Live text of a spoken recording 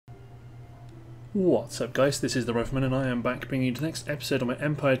What's up guys, this is the Rifleman and I am back bringing you the next episode of my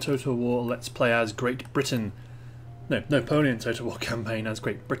Empire Total War Let's Play as Great Britain. No, Napoleon Total War campaign as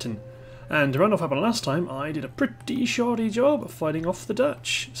Great Britain. And to run off what happened last time, I did a pretty shoddy job of fighting off the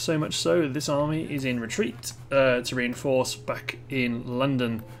Dutch. So much so that this army is in retreat to reinforce back in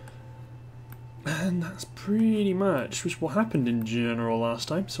London. And that's pretty much what happened in general last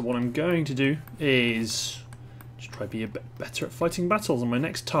time. So what I'm going to do is just try to be a bit better at fighting battles, and my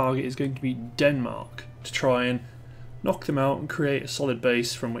next target is going to be Denmark, to try and knock them out and create a solid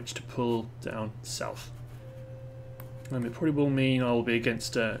base from which to pull down south. And it probably will mean I'll be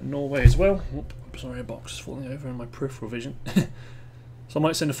against Norway as well. Oop, sorry, a box is falling over in my peripheral vision. So I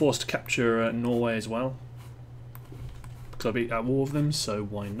might send a force to capture Norway as well, because I'll be at war with them, so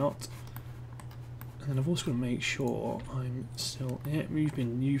why not? And then I've also got to make sure I'm still... Yeah,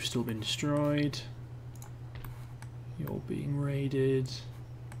 you've still been destroyed. You're being raided.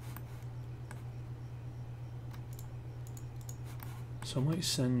 So I might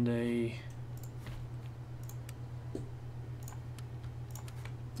send a...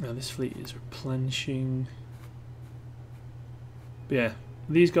 Now this fleet is replenishing. But yeah,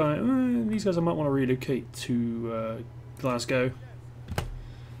 these guys I might want to relocate to Glasgow.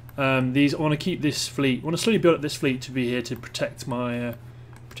 I want to keep this fleet. I want to slowly build up this fleet to be here to protect my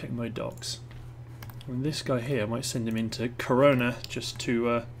docks. And this guy here, I might send him into Corona just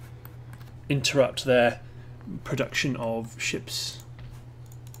to interrupt their production of ships.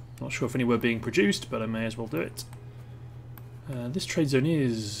 Not sure if any were being produced, but I may as well do it. This trade zone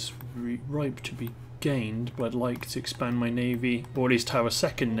is ripe to be gained, but I'd like to expand my navy, or at least have a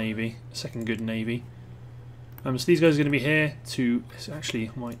second good navy. So these guys are going to be here to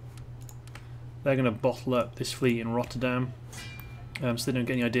they're going to bottle up this fleet in Rotterdam. So they don't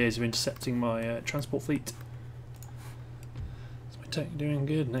get any ideas of intercepting my transport fleet. Is my tech doing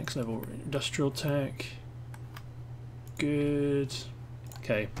good? Next level industrial tech. Good.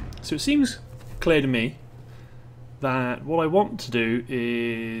 Okay, so it seems clear to me that what I want to do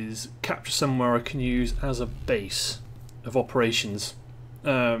is capture somewhere I can use as a base of operations,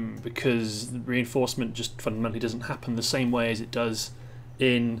 because reinforcement just fundamentally doesn't happen the same way as it does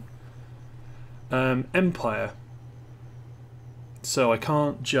in Empire. So I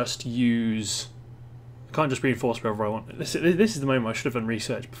can't just reinforce wherever I want. This is the moment I should have done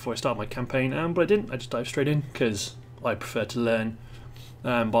research before I start my campaign, but I didn't. I just dived straight in because I prefer to learn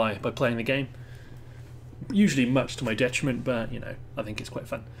by playing the game. Usually much to my detriment, but you know, I think it's quite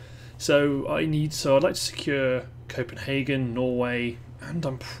fun. So I'd like to secure Copenhagen, Norway, and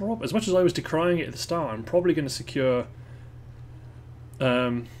as much as I was decrying it at the start, I'm probably going to secure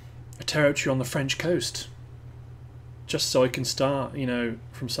a territory on the French coast. Just so I can start, you know,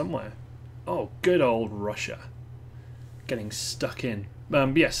 from somewhere. Oh, good old Russia. Getting stuck in.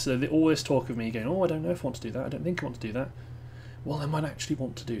 Yes, so all this talk of me going, oh, I don't know if I want to do that, I don't think I want to do that. Well, I might actually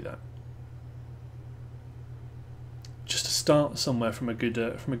want to do that. Just to start somewhere from a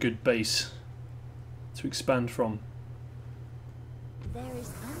good base to expand from. There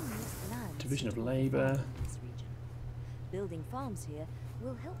is unused land. Division of labour. Building farms here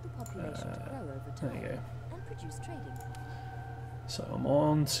will help the population to grow over time. There you go. Produce trading. So I'm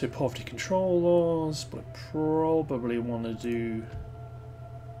on to poverty control laws, but I probably want to do...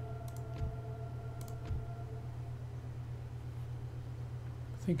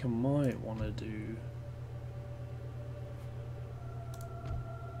 I think I might want to do...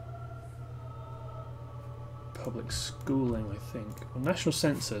 public schooling, I think. Well, national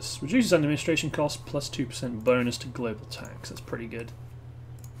census. Reduces administration costs plus 2% bonus to global tax. That's pretty good.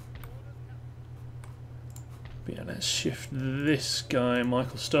 But yeah, let's shift this guy,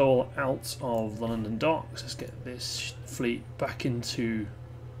 Michael Stoll, out of the London docks. Let's get this fleet back into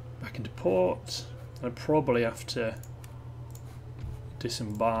port. I probably have to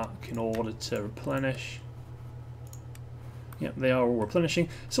disembark in order to replenish. Yep, they are all replenishing.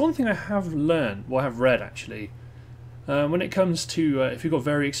 So one thing I have learned, well I have read actually, when it comes to if you've got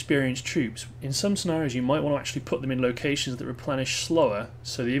very experienced troops, in some scenarios you might want to actually put them in locations that replenish slower,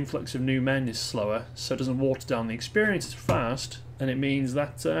 so the influx of new men is slower, so it doesn't water down the experience as fast, and it means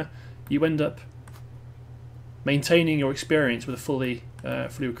that you end up maintaining your experience with a fully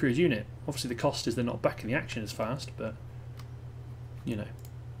recruited unit. Obviously the cost is they're not back in the action as fast, but you know,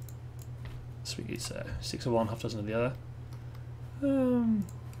 sweet, it's 6 of one, half dozen of the other.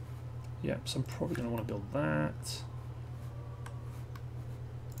 Yeah, so I'm probably going to want to build that.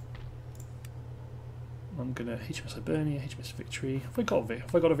 I'm going to HMS Hibernia, HMS Victory. Have I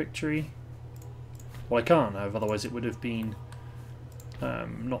got a victory? Well, I can't have, otherwise it would have been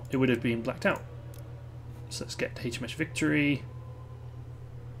it would have been blacked out. So let's get HMS Victory.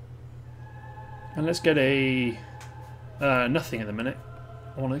 And let's get a nothing at the minute.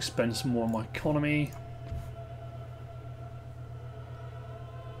 I want to expend some more on my economy.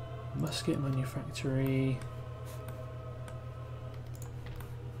 Musket manufactory.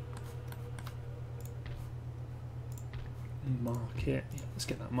 Market. Yeah, let's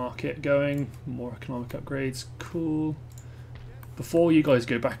get that market going. More economic upgrades. Cool. Before you guys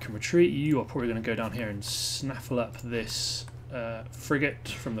go back and retreat, you are probably going to go down here and snaffle up this frigate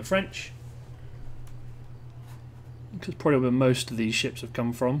from the French. Because probably where most of these ships have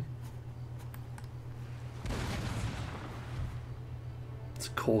come from. It's a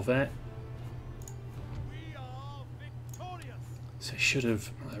corvette. So I should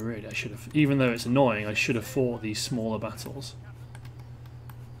have, I should have, even though it's annoying, I should have fought these smaller battles.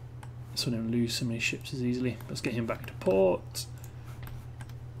 So I don't lose so many ships as easily. Let's get him back to port.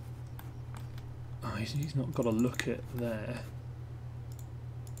 Oh, he's not got a look at there.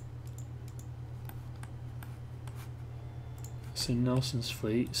 So Nelson's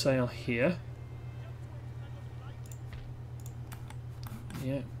fleet, sail here.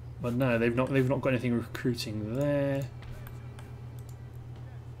 Yeah, but no, they've not got anything recruiting there.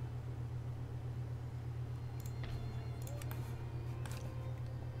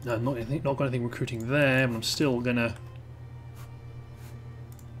 No, not got anything recruiting there, but I'm still gonna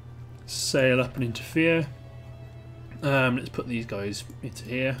sail up and interfere. Let's put these guys into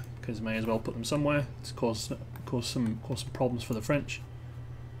here because may as well put them somewhere to cause some problems for the French.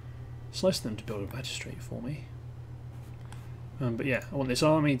 It's nice of them to build a magistrate for me. But yeah, I want this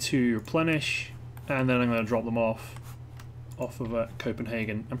army to replenish, and then I'm going to drop them off of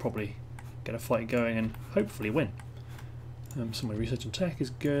Copenhagen and probably get a fight going and hopefully win. So my research and tech is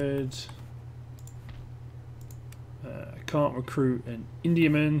good. I can't recruit an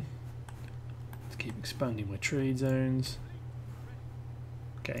Indiaman. Let's keep expanding my trade zones.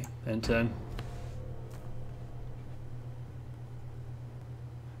 Okay, end turn.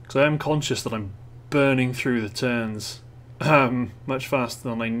 Because I am conscious that I'm burning through the turns much faster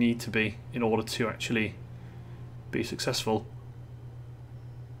than I need to be in order to actually be successful.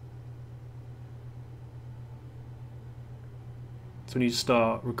 So I need to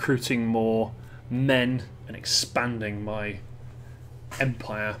start recruiting more men and expanding my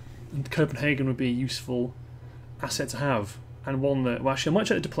empire. And Copenhagen would be a useful asset to have. And one that, well, actually I might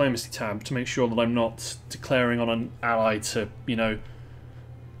check the diplomacy tab to make sure that I'm not declaring on an ally to, you know,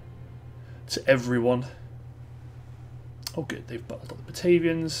 to everyone. Oh good, they've battled up the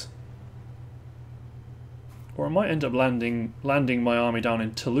Batavians. Or I might end up landing my army down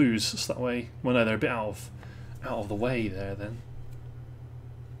in Toulouse, so that way, well no, they're a bit out of the way there then.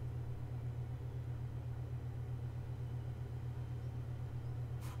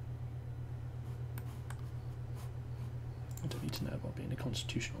 I don't need to know about being a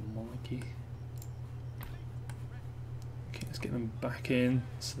constitutional monarchy. Okay, let's get them back in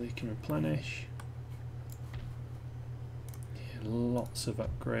so they can replenish. Yeah, lots of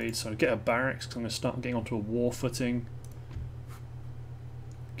upgrades. So I'll get a barracks because I'm going to start getting onto a war footing.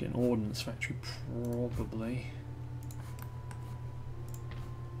 Get an ordnance factory probably.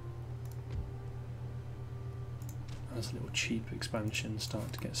 That's a little cheap expansion.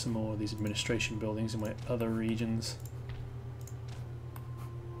 Start to get some more of these administration buildings in my other regions.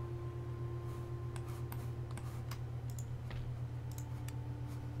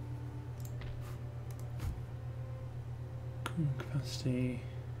 Capacity.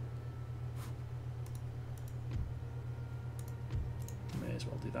 May as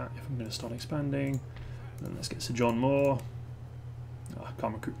well do that if I'm going to start expanding. And then let's get Sir John Moore. Oh, I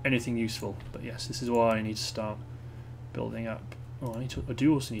can't recruit anything useful, but yes, this is why I need to start building up. Oh, I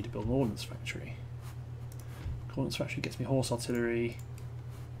do also need to build an ordnance factory. Ordnance factory gets me horse artillery,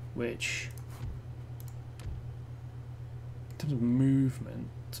 which, in terms of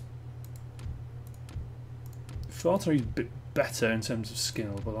movement, artillery is a bit better in terms of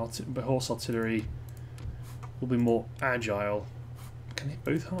skill, but horse artillery will be more agile. Can they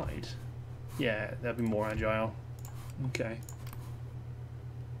both hide? Yeah, they'll be more agile. Okay.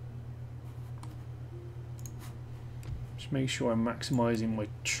 Just make sure I'm maximising my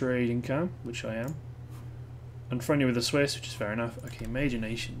trade income, which I am. Unfriendly with the Swiss, which is fair enough. Okay, major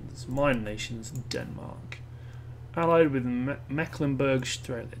nations, minor nations, Denmark. Allied with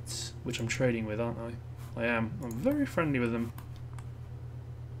Mecklenburg-Strelitz, which I'm trading with, aren't I? I am. I'm very friendly with them.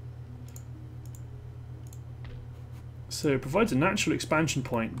 So it provides a natural expansion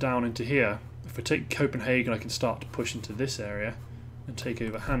point down into here. If I take Copenhagen, I can start to push into this area and take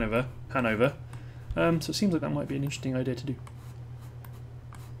over Hanover. So it seems like that might be an interesting idea to do.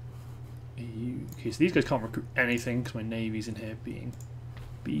 Okay, so these guys can't recruit anything because my navy's in here being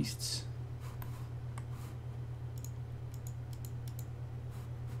beasts.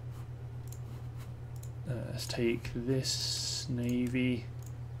 Let's take this navy,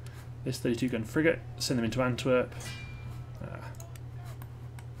 this 32 gun frigate, send them into Antwerp.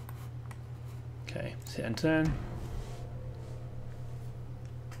 Okay, let's hit end turn.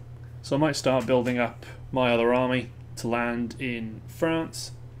 So I might start building up my other army to land in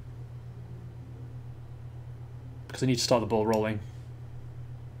France, because I need to start the ball rolling.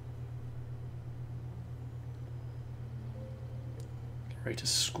 Ready to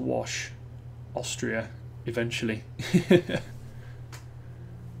squash Austria eventually. But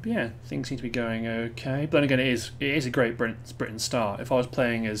yeah, things seem to be going okay. But then again, it is a Great Britain start. If I was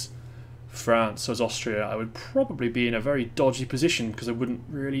playing as France or as Austria, I would probably be in a very dodgy position because I wouldn't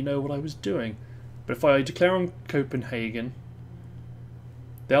really know what I was doing. But if I declare on Copenhagen,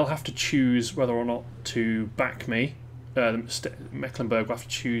 they'll have to choose whether or not to back me. Mecklenburg will have to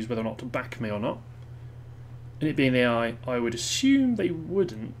choose whether or not to back me or not. And it being the AI, I would assume they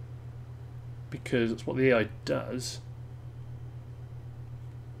wouldn't, because that's what the AI does.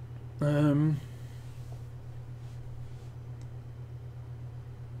 But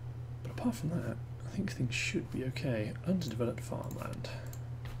apart from that, I think things should be okay. Underdeveloped farmland.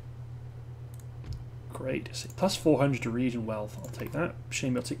 Great. Plus 400 to region wealth. I'll take that.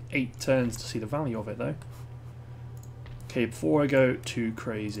 Shame it'll take 8 turns to see the value of it, though. Okay, before I go too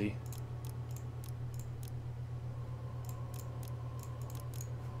crazy.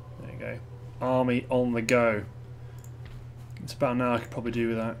 There you go. Army on the go. It's about now I could probably do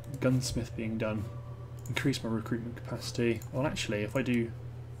with that gunsmith being done. Increase my recruitment capacity. Well, actually, if I do...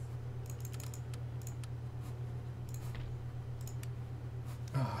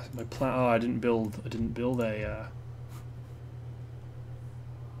 my plan. Oh, I didn't build a.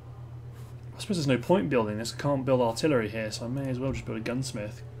 I suppose there's no point building this. I can't build artillery here, so I may as well just build a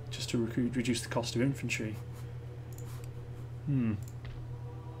gunsmith, just to reduce the cost of infantry. Nope.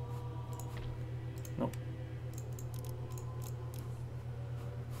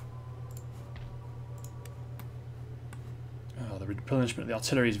 Oh, the replenishment of the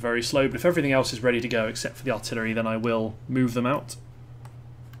artillery is very slow, but if everything else is ready to go except for the artillery, then I will move them out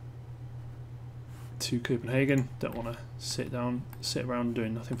to Copenhagen. Don't want to sit around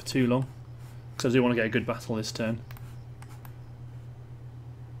doing nothing for too long, because I do want to get a good battle this turn.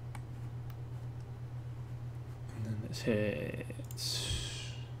 And then let's hit.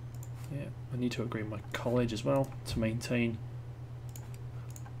 Yeah, I need to upgrade my college as well to maintain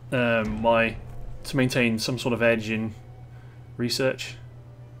some sort of edge in research.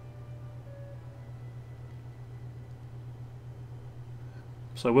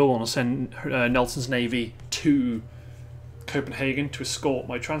 So I will want to send Nelson's Navy to Copenhagen to escort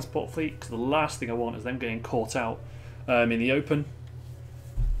my transport fleet, because the last thing I want is them getting caught out in the open.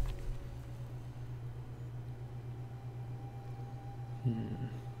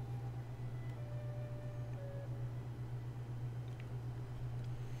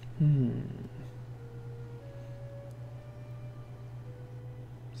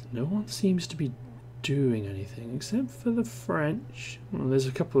 No one seems to be doing anything except for the French. Well, there's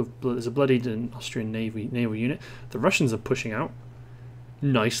a bloodied Austrian naval unit. The Russians are pushing out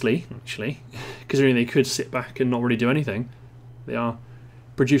nicely, actually, considering they could sit back and not really do anything. They are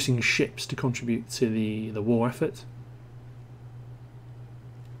producing ships to contribute to the war effort.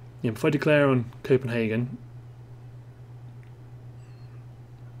 Yeah, if I declare on Copenhagen,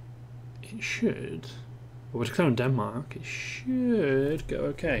 it should. Or if I declare on Denmark, it should go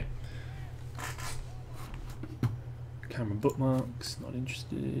okay. Camera bookmarks, not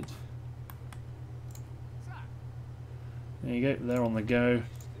interested. There you go, they're on the go.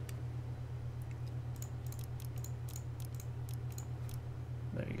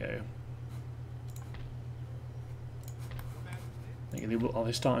 There you go. Are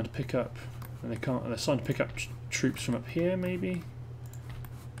they starting to pick up? And they're starting to pick up troops from up here, maybe?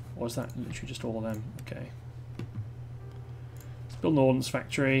 Or is that literally just all of them? Okay. Let's build an ordnance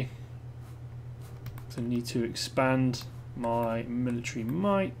factory. So I need to expand my military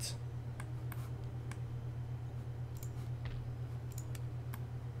might.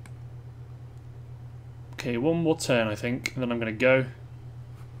 Okay, one more turn I think, and then I'm going to go.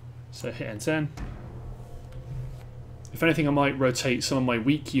 So hit end turn. If anything, I might rotate some of my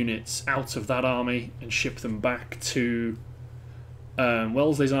weak units out of that army and ship them back to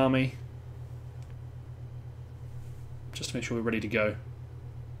Wellesley's army, just to make sure we're ready to go.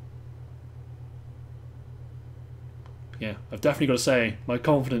 Yeah, I've definitely got to say, my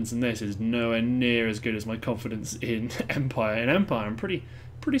confidence in this is nowhere near as good as my confidence in Empire. In Empire, I'm pretty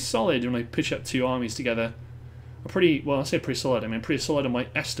solid when I pitch up two armies together. Well, I say pretty solid, I mean pretty solid on my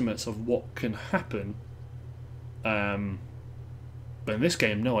estimates of what can happen. But in this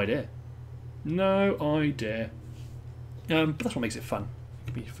game, no idea. No idea. But that's what makes it fun.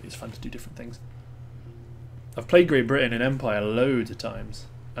 It's fun to do different things. I've played Great Britain and Empire loads of times,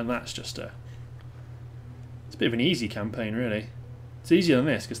 and that's just it's a bit of an easy campaign, really. It's easier than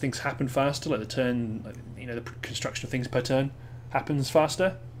this because things happen faster. Like the turn, you know, the construction of things per turn happens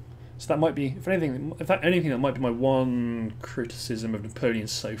faster. So that might be, if anything, that might be my one criticism of Napoleon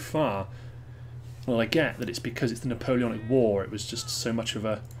so far. Well, I get that it's because it's the Napoleonic War. It was just so much of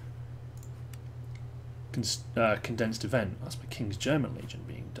a condensed event. That's my King's German Legion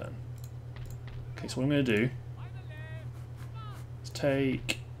being done. Okay, so what I'm going to do is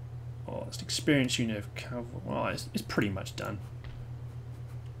take... Oh, it's an experienced unit of cavalry. Well, it's pretty much done.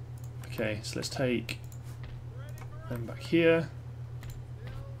 Okay, so let's take them back here.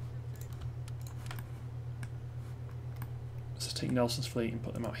 Let's take Nelson's fleet and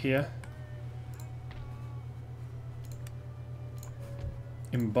put them out here.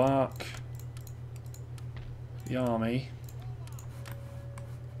 Embark the army.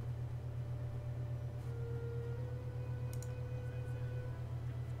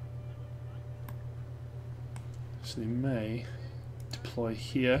 So they may deploy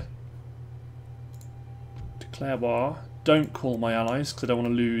here. Declare war. Don't call my allies because I don't want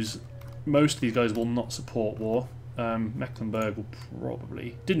to lose. Most of these guys will not support war. Mecklenburg will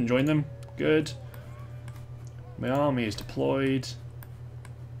probably... Didn't join them. Good. My army is deployed.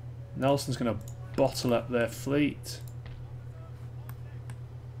 Nelson's going to bottle up their fleet.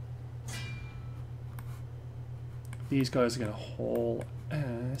 These guys are going to haul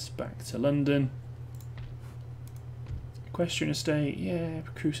ass back to London. Equestrian estate, yeah,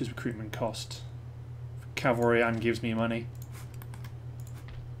 reduces recruitment cost. Cavalry and gives me money.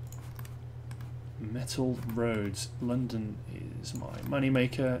 Metal roads. London is my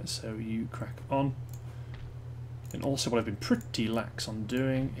moneymaker, so you crack on. And also what I've been pretty lax on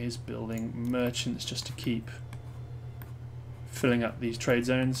doing is building merchants just to keep filling up these trade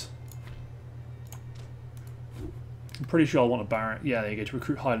zones. I'm pretty sure I'll want a barrack. Yeah, there you go, to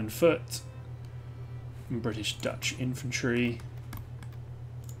recruit Highland Foot. And British Dutch infantry.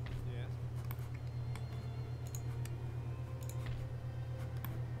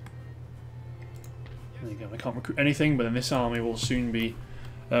 There you go, I can't recruit anything, but then this army will soon be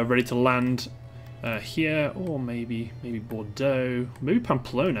ready to land here, or maybe Bordeaux, maybe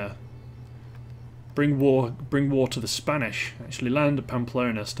Pamplona. Bring war to the Spanish. Actually land at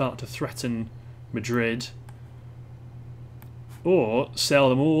Pamplona, start to threaten Madrid, or sail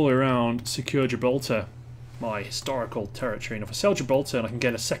them all around, secure Gibraltar, my historical territory. And if I sell Gibraltar and I can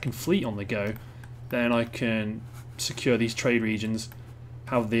get a second fleet on the go, then I can secure these trade regions,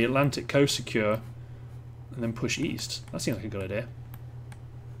 have the Atlantic coast secure, and then push east. That seems like a good idea.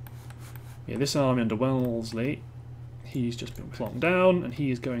 Yeah, this army under Wellesley, he's just been plonked down, and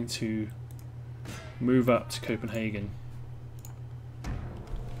he is going to move up to Copenhagen.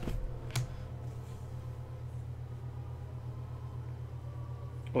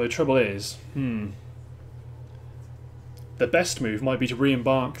 Well, the trouble is, the best move might be to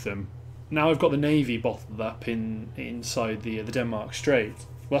re-embark them. Now I've got the navy bottled up inside the Denmark Strait.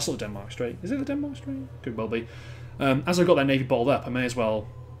 Well, that's not the Denmark Strait. Is it the Denmark Strait? Could well be. As I've got that navy bottled up, I may as well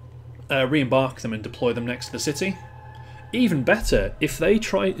re-embark them and deploy them next to the city. Even better, if they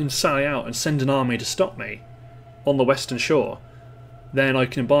try and sally out and send an army to stop me on the western shore, then I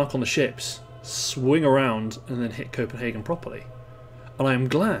can embark on the ships, swing around, and then hit Copenhagen properly. And I am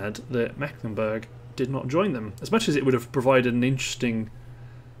glad that Mecklenburg did not join them, as much as it would have provided an interesting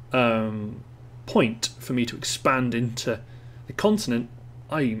point for me to expand into the continent.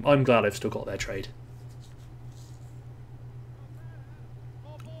 I'm glad I've still got their trade.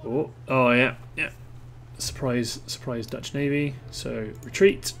 Oh yeah. Surprise Dutch Navy. So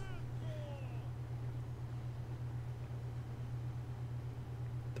retreat.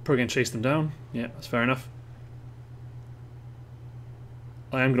 They're probably going to chase them down. Yeah, that's fair enough.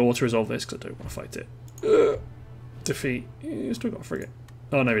 I am going to auto-resolve this because I don't want to fight it. Defeat. Yeah, still got a frigate.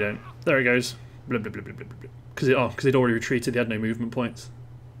 Oh no, we don't. There it goes. Blah blah blah blah blah blah. Because they'd already retreated. They had no movement points.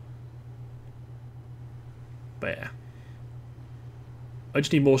 But yeah. I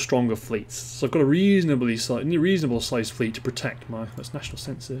just need more stronger fleets. So I've got a reasonable sized fleet to protect my... That's national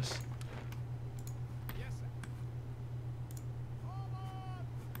census.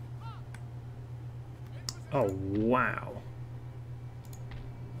 Oh, wow.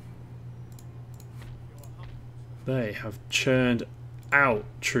 They have churned out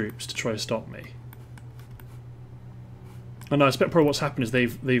troops to try to stop me. And I expect probably what's happened is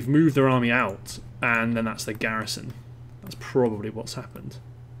they've moved their army out, and then that's their garrison. That's probably what's happened.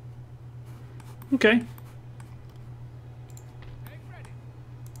 Okay.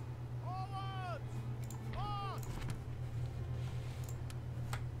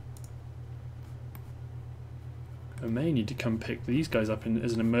 may need to come pick these guys up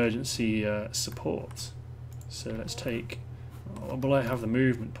as an emergency support. So let's take... Oh, will I have the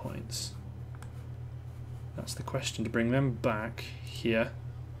movement points? That's the question, to bring them back here.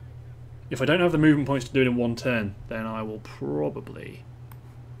 If I don't have the movement points to do it in one turn, then I will probably...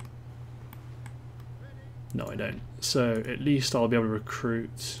 No, I don't. So at least I'll be able to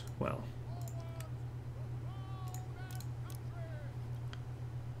recruit... Well...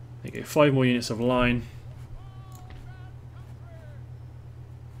 There you go, 5 more units of line.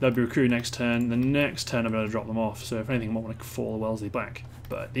 They'll be recruited next turn. The next turn I'm going to drop them off. So if anything, I might want to fall Wellesley back.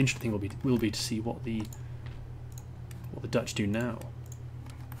 But the interesting thing will be to see what the Dutch do now.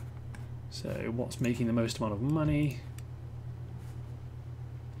 So what's making the most amount of money?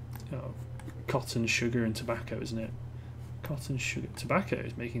 Oh, cotton, sugar, and tobacco, isn't it? Cotton, sugar, tobacco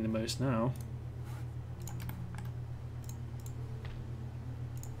is making the most now.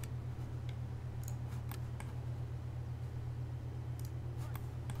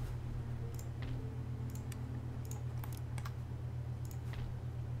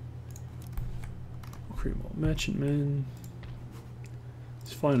 Recruit more merchantmen.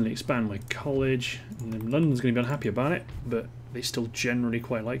 Let's finally expand my college. And then London's going to be unhappy about it, but they still generally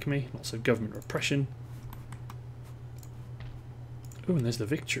quite like me. Lots of government repression. Oh, and there's the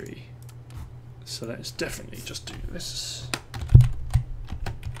victory. So let's definitely just do this.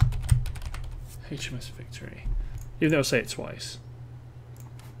 HMS Victory. Even though I'll say it twice.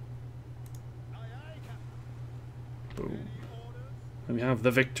 Boom. And we have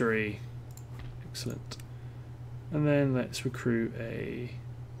the victory. Excellent. And then let's recruit a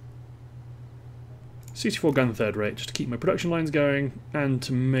 64 gun third rate just to keep my production lines going and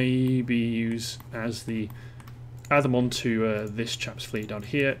to maybe use as the add them onto this chap's fleet down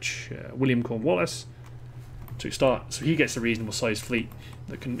here, William Cornwallis, to start. So he gets a reasonable sized fleet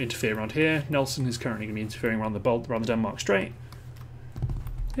that can interfere around here. Nelson is currently going to be interfering around the Denmark Strait.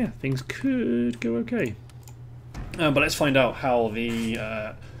 Yeah, things could go okay. But let's find out how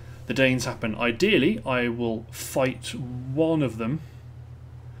the Danes happen. Ideally, I will fight one of them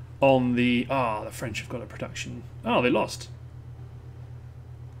on the... the French have got a production... Oh, they lost.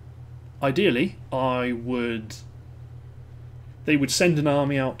 Ideally, they would send an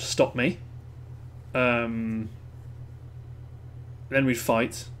army out to stop me. Then we'd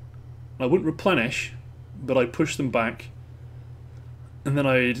fight. I wouldn't replenish, but I'd push them back. And then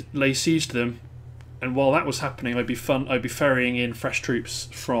I'd lay siege to them. And while that was happening, I'd be ferrying in fresh troops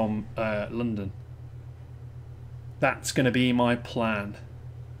from London. That's going to be my plan.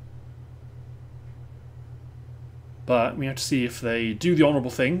 But we have to see if they do the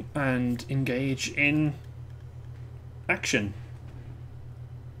honourable thing and engage in action.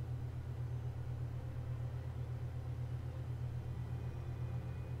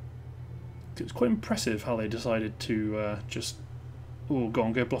 It was quite impressive how they decided to just go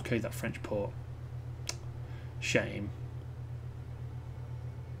blockade that French port. Shame.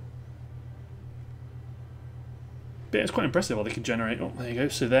 But it's quite impressive how they can generate. Oh, there you go.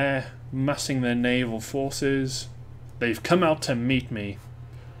 So they're massing their naval forces. They've come out to meet me.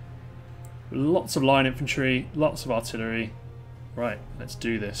 Lots of line infantry, lots of artillery. Right, let's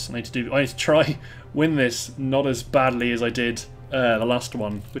do this. I need to try win this not as badly as I did the last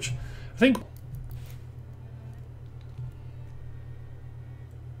one, which I think.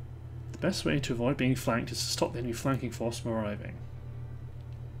 The best way to avoid being flanked is to stop the enemy flanking force from arriving.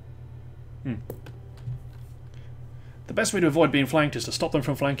 The best way to avoid being flanked is to stop them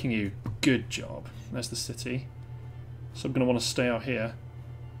from flanking you. Good job. There's the city. So I'm going to want to stay out here.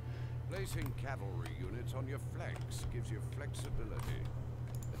 Placing cavalry units on your flanks gives you flexibility.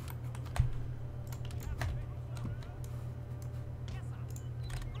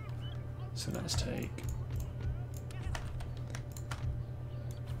 So let's take...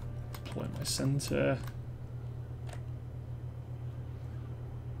 Deploy my centre.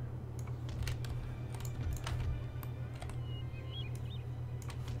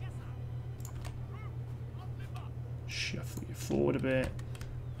 Shuffle you forward a bit.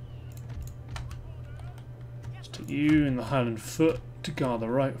 Just take you in the Highland Foot to guard the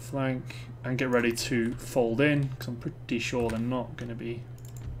right flank and get ready to fold in, because I'm pretty sure they're not going to be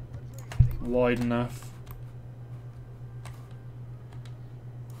wide enough.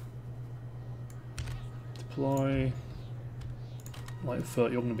 Deploy. Light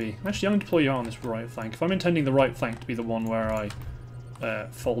foot, you're going to be... Actually, I'm going to deploy you out on this right flank. If I'm intending the right flank to be the one where I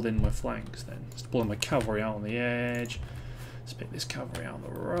fold in my flanks, then let's deploy my cavalry out on the edge. Let's pick this cavalry out on the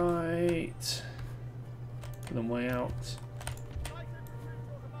right. Put them way out.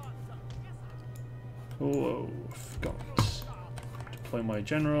 Oh, forgot. Deploy my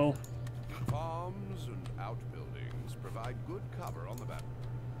general. Farms and outbuildings provide good cover on the battle.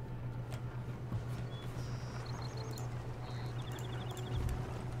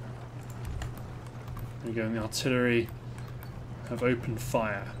 There we go, and the artillery have opened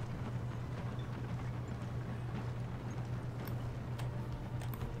fire.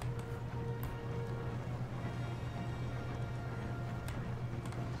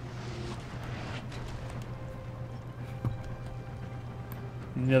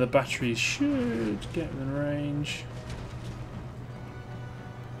 And the other batteries should get within range.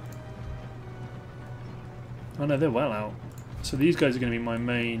 Oh no, they're well out. So these guys are going to be my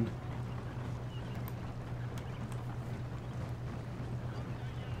main.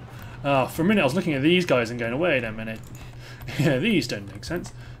 For a minute I was looking at these guys and going, wait a minute. Yeah, these don't make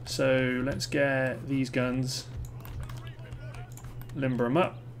sense. So let's get these guns. Limber them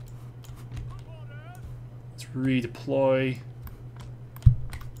up. Let's redeploy.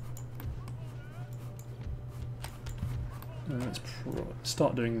 And let's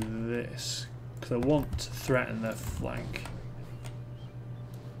start doing this. Because I want to threaten their flank.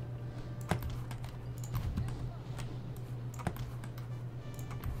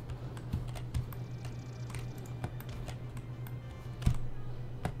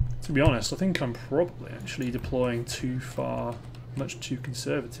 To be honest, I think I'm probably actually deploying too far, much too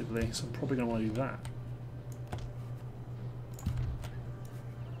conservatively, so I'm probably going to want to do that.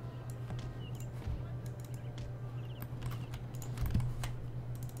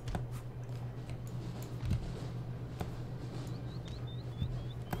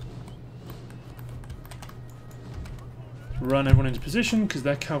 Run everyone into position because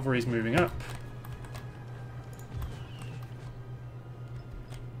their cavalry is moving up.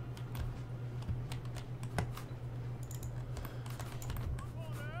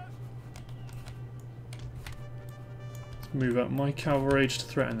 Move up my cavalry to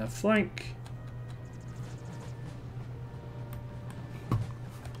threaten their flank.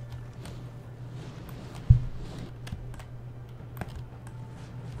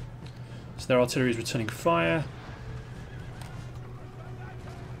 So their artillery is returning fire.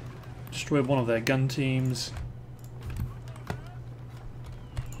 Destroy one of their gun teams.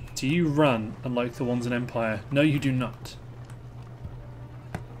 Do you run unlike the ones in Empire? No, you do not.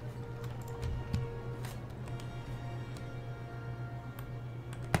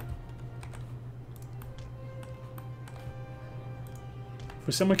 If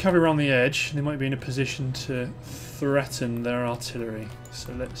we send my cavalry around the edge, they might be in a position to threaten their artillery.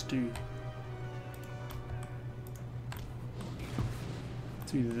 So let's do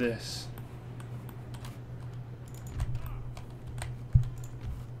this.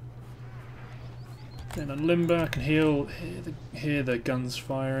 Then on limber, I can hear the guns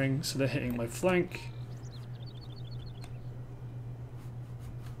firing, so they're hitting my flank.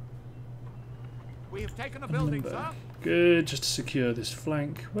 We have taken a building, sir. Good, just to secure this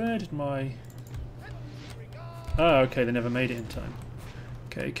flank. Where did my... Oh, okay, they never made it in time.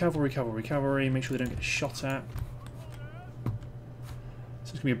 Okay, cavalry, cavalry, cavalry. Make sure they don't get shot at. So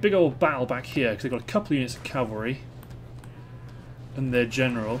it's going to be a big old battle back here, because they've got a couple of units of cavalry. And their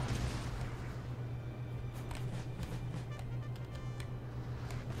general.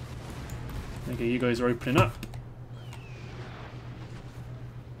 Okay, you guys are opening up.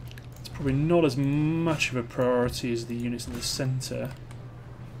 Probably not as much of a priority as the units in the centre.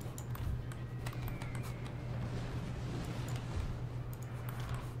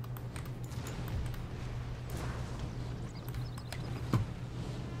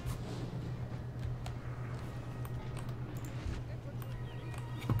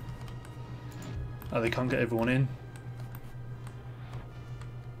 Oh, they can't get everyone in.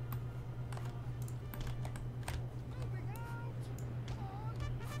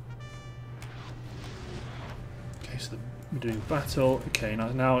 We're doing battle. Okay,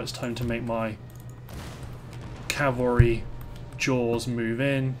 now it's time to make my cavalry jaws move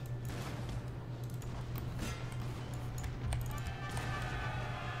in.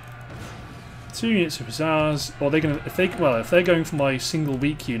 Two units of hussars. Or they're gonna if they're going for my single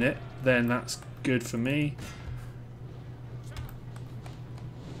weak unit, then that's good for me.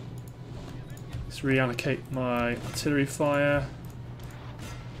 Let's reallocate my artillery fire.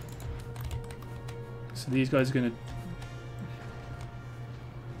 So these guys are going to...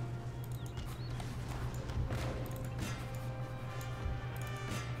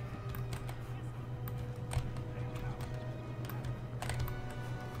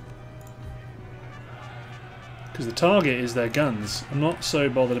 Because the target is their guns. I'm not so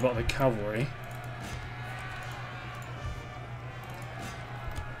bothered about the cavalry.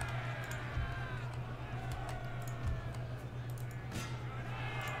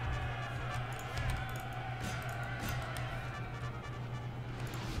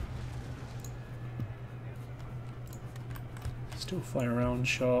 Still fire around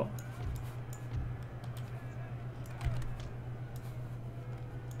shot.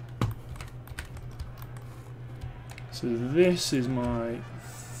 So this is my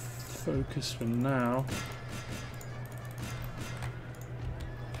focus for now.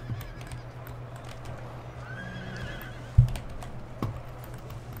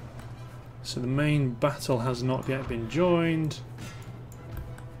 So the main battle has not yet been joined.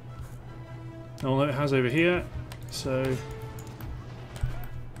 Although it has over here, so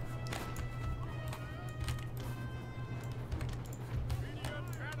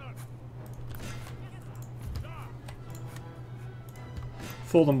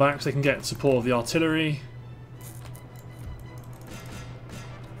fall them back so they can get support of the artillery.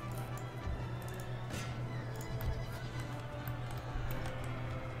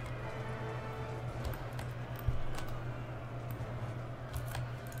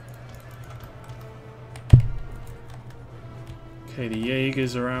 Okay, the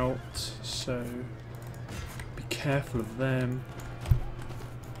Jaegers are out, so be careful of them.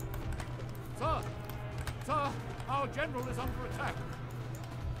 Sir! Sir! Our general is under attack!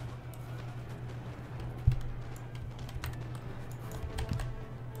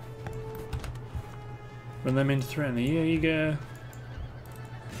 Run them into threat, the Jaeger.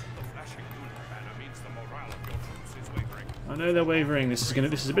 The flashing unit banner means the morale of your troops is wavering. I know they're wavering. This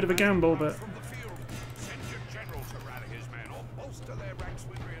is a bit of a gamble, but From the field, send your general to rally his men or bolster their ranks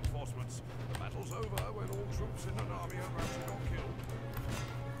with reinforcements. The battle's over when all troops in an army are routed or killed.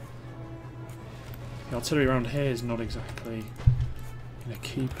 the artillery around here is not exactly in a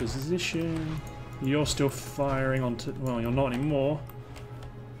key position. You're still firing onto. Well, you're not anymore.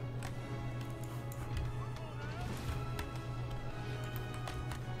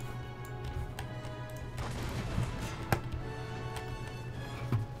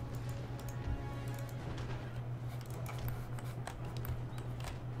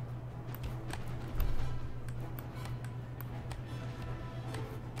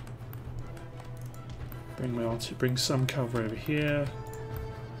 Bring some cover over here.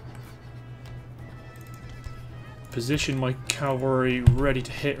 Position my cavalry ready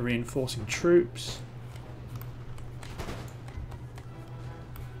to hit reinforcing troops.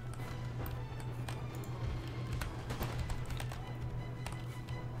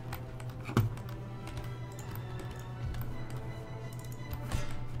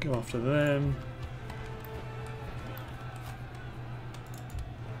 Go after them.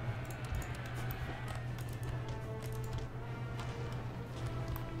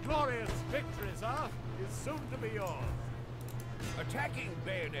 Glorious victory, sir, is soon to be yours. Attacking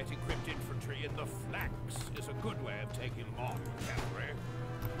bayonet-equipped infantry in the flanks is a good way of taking them on, cavalry.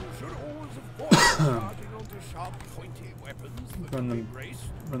 You should always avoid charging onto sharp, pointy weapons that Run can them. be braced.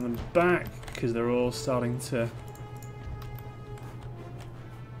 Run them back because they're all starting to.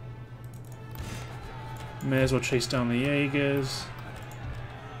 May as well chase down the Jaegers.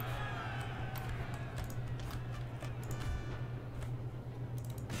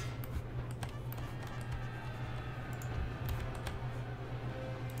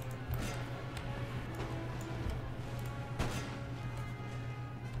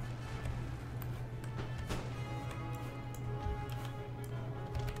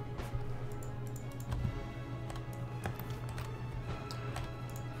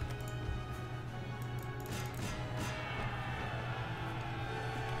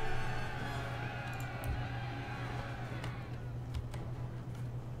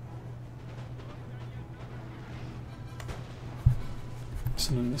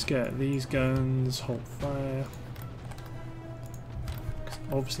 So then let's get these guns, hold fire. 'Cause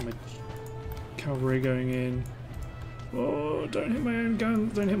obviously my cavalry going in. Oh, don't hit my own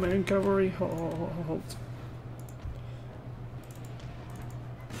guns, don't hit my own cavalry. Halt.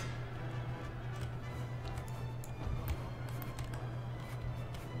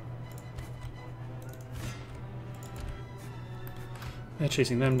 They're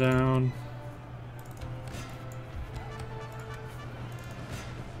chasing them down.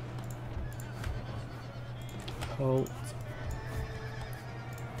 Halt.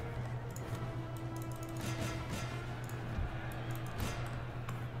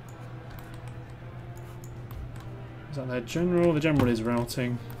 Is that their general? The general is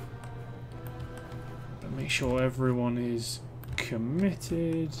routing. But make sure everyone is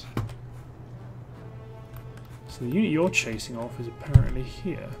committed. So the unit you're chasing off is apparently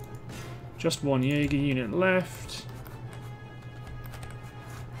here. Just one Jaeger unit left.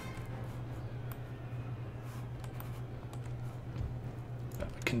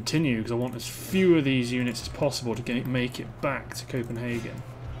 Continue because I want as few of these units as possible to make it back to Copenhagen.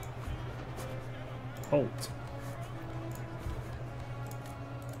 Halt.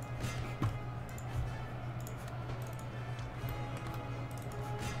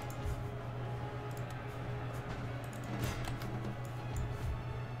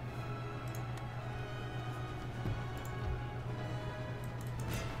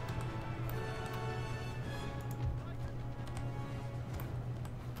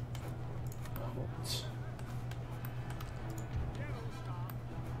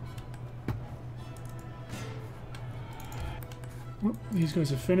 Well, these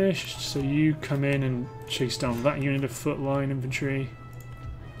guys are finished, so you come in and chase down that unit of foot line infantry.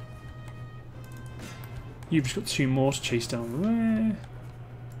 You've just got 2 more to chase down there.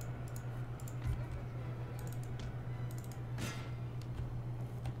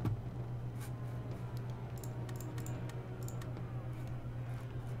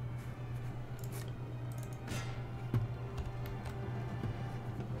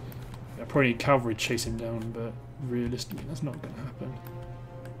 Yeah, probably need cavalry to chase him down, but realistically that's not going to happen.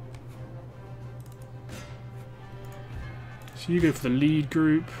 So you go for the lead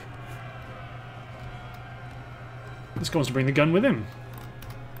group. This guy wants to bring the gun with him.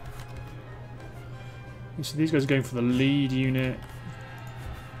 And so these guys are going for the lead unit.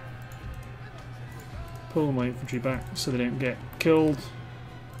 Pull my infantry back so they don't get killed.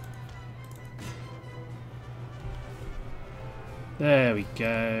 There we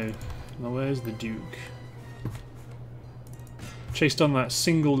go. Now where's the Duke? Chased on that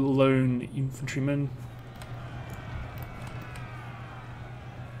single lone infantryman.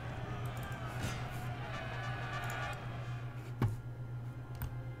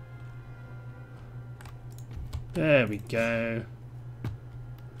 There we go.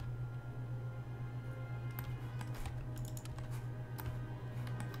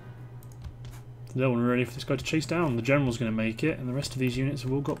 No one ready for this guy to chase down. The general's going to make it, and the rest of these units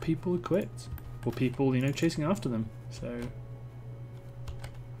have all got people equipped. Or people, you know, chasing after them. So...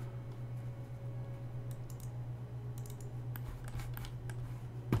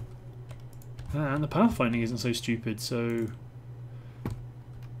 and the pathfinding isn't so stupid, so...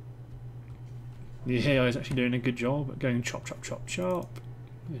 the AI is actually doing a good job at going chop, chop, chop, chop.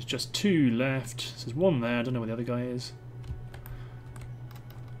 There's just 2 left. There's 1 there. I don't know where the other guy is.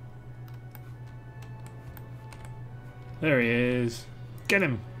 There he is. Get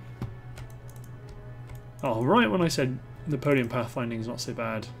him! Oh, right when I said Napoleon pathfinding is not so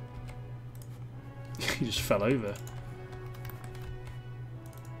bad. He just fell over.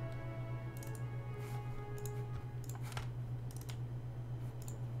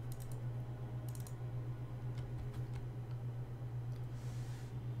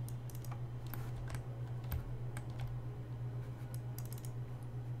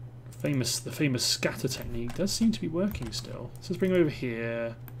 The famous scatter technique does seem to be working still. So let's bring him over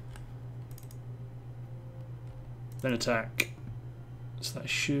here. Then attack. So that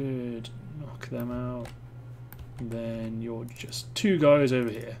should knock them out. And then you're just 2 guys over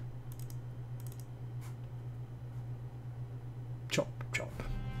here. Chop, chop.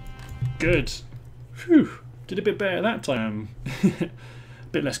 Good. Phew. Did a bit better that time. A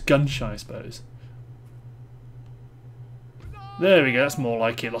bit less gun shy, I suppose. There we go, that's more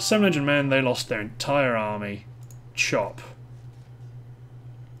like it. Lost 700 men, they lost their entire army. Chop.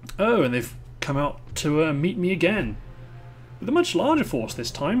 Oh, and they've come out to meet me again. With a much larger force this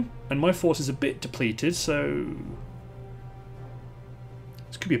time. And my force is a bit depleted, so...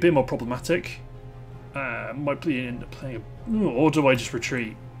 this could be a bit more problematic. Might end up playing or do I just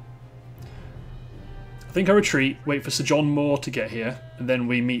retreat? I think I retreat, wait for Sir John Moore to get here, and then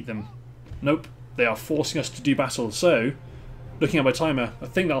we meet them. Nope, they are forcing us to do battle, so... looking at my timer, I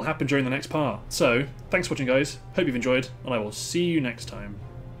think that'll happen during the next part. So, thanks for watching guys, hope you've enjoyed, and I will see you next time.